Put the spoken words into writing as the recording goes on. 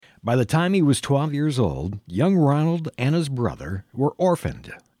By the time he was 12 years old, young Ronald and his brother were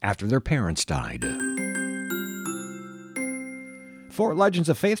orphaned after their parents died. For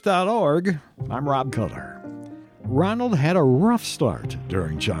legendsoffaith.org, I'm Rob Cutter. Ronald had a rough start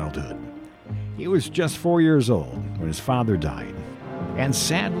during childhood. He was just 4 years old when his father died, and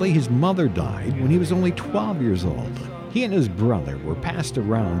sadly his mother died when he was only 12 years old. He and his brother were passed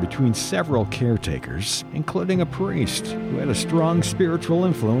around between several caretakers, including a priest who had a strong spiritual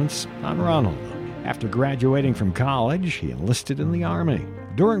influence on Ronald. After graduating from college, he enlisted in the Army.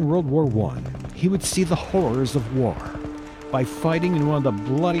 During World War I, he would see the horrors of war by fighting in one of the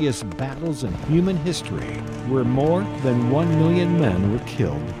bloodiest battles in human history, where more than 1 million men were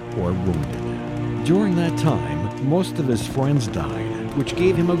killed or wounded. During that time, most of his friends died, which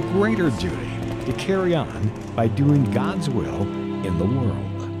gave him a greater duty to carry on by doing God's will in the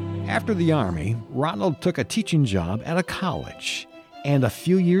world. After the Army, Ronald took a teaching job at a college, and a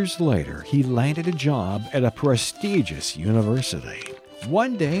few years later, he landed a job at a prestigious university.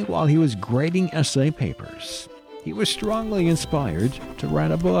 One day, while he was grading essay papers, he was strongly inspired to write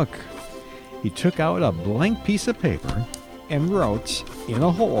a book. He took out a blank piece of paper and wrote, "In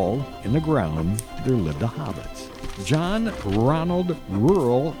a hole in the ground there lived a hobbit." John Ronald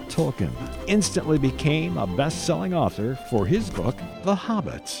Reuel Tolkien instantly became a best-selling author for his book, The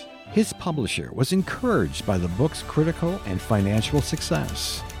Hobbit. His publisher was encouraged by the book's critical and financial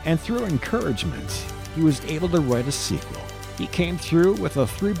success, and through encouragement, he was able to write a sequel. He came through with a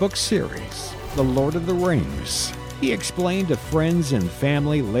 3-book series, The Lord of the Rings. He explained to friends and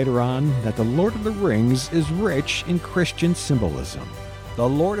family later on that The Lord of the Rings is rich in Christian symbolism. The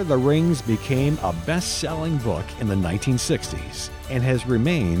Lord of the Rings became a best-selling book in the 1960s and has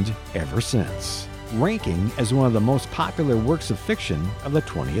remained ever since, ranking as one of the most popular works of fiction of the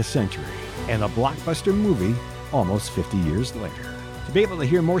 20th century and a blockbuster movie almost 50 years later. To be able to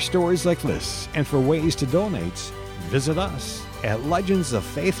hear more stories like this and for ways to donate, visit us at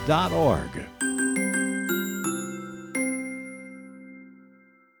legendsoffaith.org.